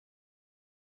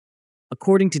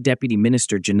According to Deputy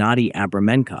Minister Gennady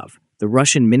Abramenkov, the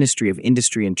Russian Ministry of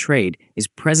Industry and Trade is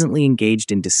presently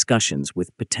engaged in discussions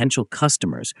with potential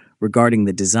customers regarding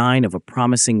the design of a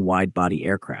promising wide-body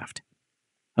aircraft.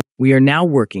 We are now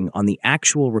working on the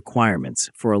actual requirements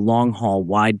for a long-haul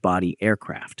wide-body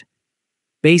aircraft.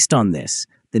 Based on this,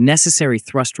 the necessary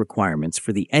thrust requirements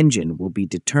for the engine will be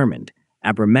determined,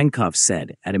 Abramenkov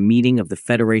said at a meeting of the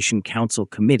Federation Council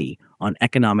Committee on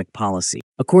Economic Policy.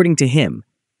 According to him,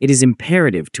 it is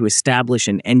imperative to establish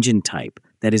an engine type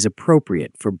that is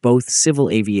appropriate for both civil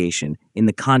aviation in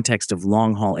the context of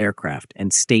long-haul aircraft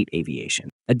and state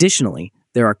aviation. Additionally,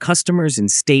 there are customers in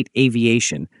state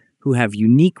aviation who have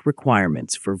unique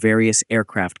requirements for various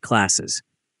aircraft classes,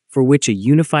 for which a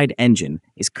unified engine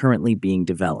is currently being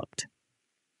developed.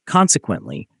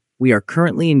 Consequently, we are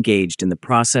currently engaged in the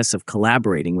process of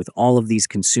collaborating with all of these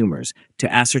consumers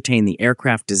to ascertain the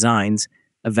aircraft designs,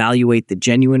 evaluate the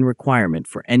genuine requirement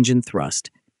for engine thrust,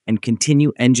 and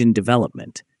continue engine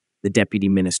development, the Deputy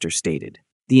Minister stated.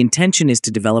 The intention is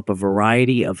to develop a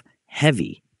variety of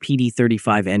heavy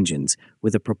PD-35 engines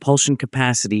with a propulsion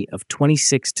capacity of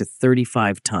 26 to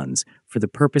 35 tons for the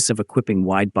purpose of equipping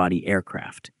wide-body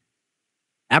aircraft.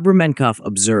 Abramenkov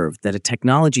observed that a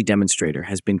technology demonstrator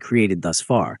has been created thus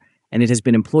far, and it has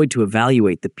been employed to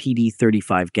evaluate the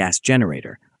PD-35 gas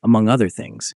generator, among other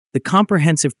things. The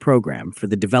comprehensive program for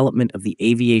the development of the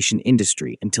aviation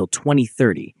industry until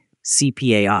 2030,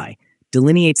 CPAI,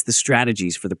 delineates the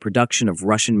strategies for the production of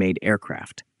Russian-made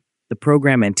aircraft. The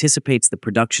program anticipates the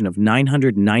production of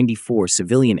 994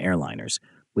 civilian airliners,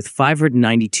 with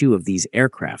 592 of these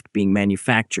aircraft being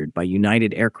manufactured by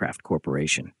United Aircraft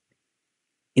Corporation.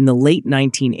 In the late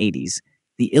 1980s,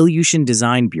 the Ilyushin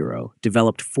Design Bureau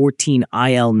developed 14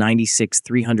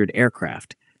 Il-96-300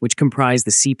 aircraft, which comprise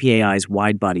the CPAI's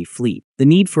wide-body fleet. The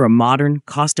need for a modern,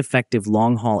 cost-effective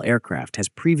long-haul aircraft has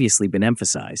previously been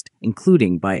emphasized,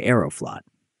 including by Aeroflot.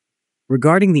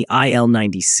 Regarding the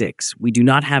Il-96, we do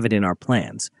not have it in our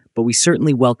plans, but we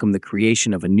certainly welcome the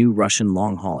creation of a new Russian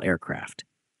long-haul aircraft.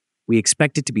 We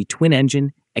expect it to be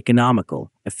twin-engine,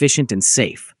 economical, efficient, and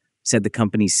safe, said the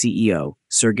company's CEO,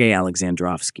 Sergei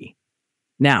Alexandrovsky.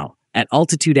 Now, at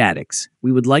Altitude Addicts,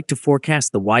 we would like to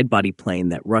forecast the wide-body plane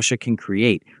that Russia can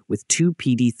create with two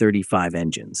PD-35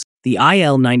 engines. The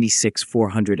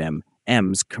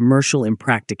Il-96-400M's commercial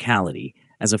impracticality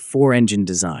as a four-engine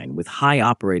design with high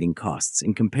operating costs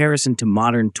in comparison to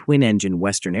modern twin-engine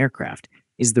Western aircraft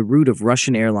is the root of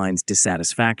Russian airlines'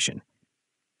 dissatisfaction.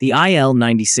 The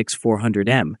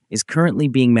Il-96-400M is currently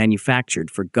being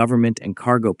manufactured for government and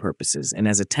cargo purposes, and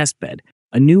as a testbed,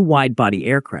 a new wide-body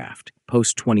aircraft,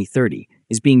 post-2030,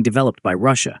 is being developed by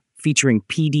Russia, featuring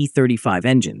PD-35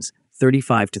 engines,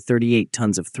 35 to 38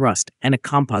 tons of thrust, and a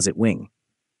composite wing.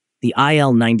 The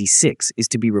Il-96 is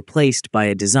to be replaced by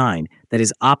a design that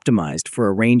is optimized for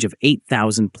a range of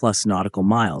 8,000 plus nautical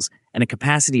miles and a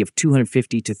capacity of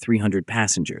 250 to 300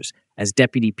 passengers, as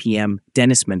Deputy PM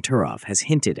Denis Menturov has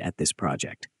hinted at this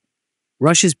project.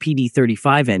 Russia's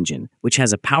PD-35 engine, which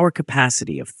has a power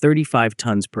capacity of 35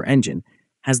 tons per engine,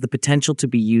 has the potential to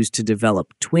be used to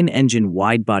develop twin-engine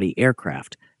wide-body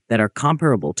aircraft that are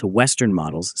comparable to Western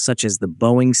models such as the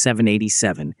Boeing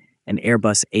 787 and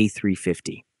Airbus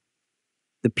A350.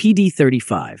 The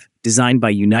PD-35, designed by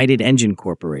United Engine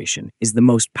Corporation, is the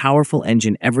most powerful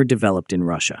engine ever developed in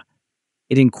Russia.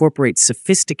 It incorporates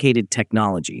sophisticated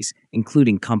technologies,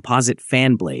 including composite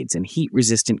fan blades and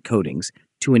heat-resistant coatings,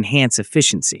 to enhance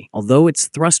efficiency. Although its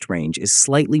thrust range is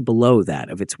slightly below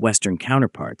that of its Western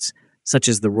counterparts, such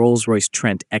as the Rolls-Royce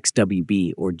Trent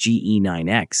XWB or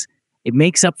GE9X, it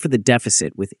makes up for the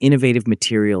deficit with innovative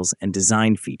materials and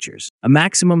design features. A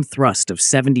maximum thrust of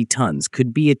 70 tons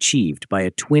could be achieved by a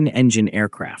twin-engine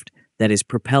aircraft that is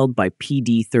propelled by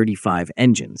PD-35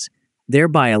 engines,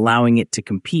 thereby allowing it to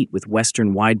compete with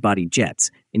Western wide-body jets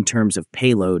in terms of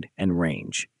payload and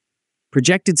range.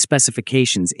 Projected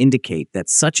specifications indicate that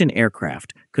such an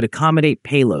aircraft could accommodate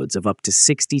payloads of up to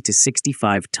 60 to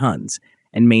 65 tons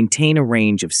and maintain a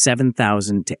range of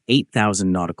 7,000 to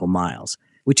 8,000 nautical miles,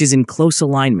 which is in close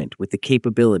alignment with the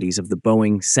capabilities of the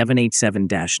Boeing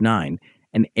 787-9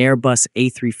 and Airbus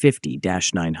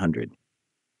A350-900.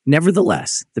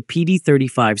 Nevertheless, the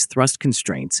PD-35's thrust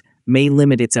constraints may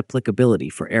limit its applicability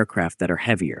for aircraft that are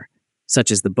heavier,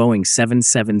 such as the Boeing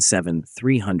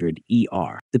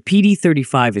 777-300ER. The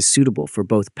PD-35 is suitable for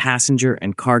both passenger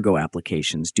and cargo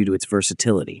applications due to its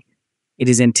versatility. It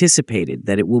is anticipated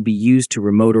that it will be used to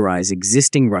remotorize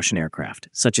existing Russian aircraft,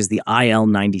 such as the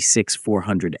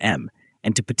Il-96-400M,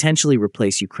 and to potentially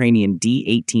replace Ukrainian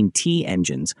D-18T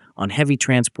engines on heavy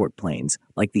transport planes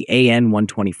like the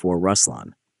An-124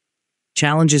 Ruslan.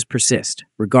 Challenges persist,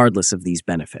 regardless of these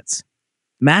benefits.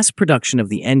 Mass production of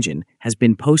the engine has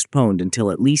been postponed until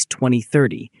at least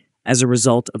 2030 as a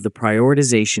result of the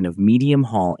prioritization of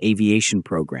medium-haul aviation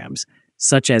programs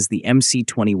such as the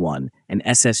MC-21 and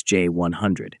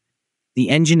SSJ-100. The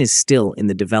engine is still in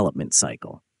the development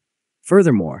cycle.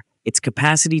 Furthermore, its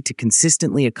capacity to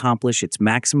consistently accomplish its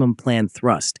maximum planned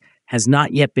thrust has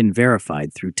not yet been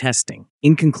verified through testing.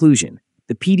 In conclusion,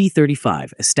 the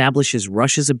PD-35 establishes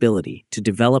Russia's ability to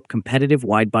develop competitive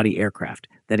wide-body aircraft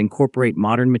that incorporate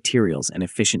modern materials and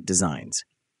efficient designs.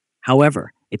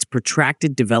 However, its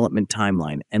protracted development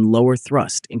timeline and lower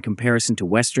thrust in comparison to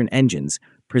Western engines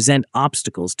present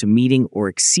obstacles to meeting or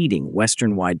exceeding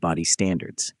Western wide-body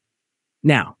standards.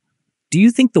 Now, do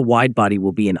you think the wide-body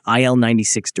will be an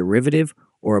Il-96 derivative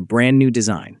or a brand new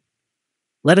design?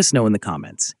 Let us know in the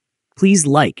comments. Please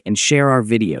like and share our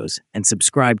videos and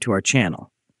subscribe to our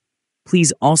channel.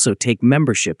 Please also take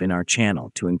membership in our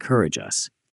channel to encourage us.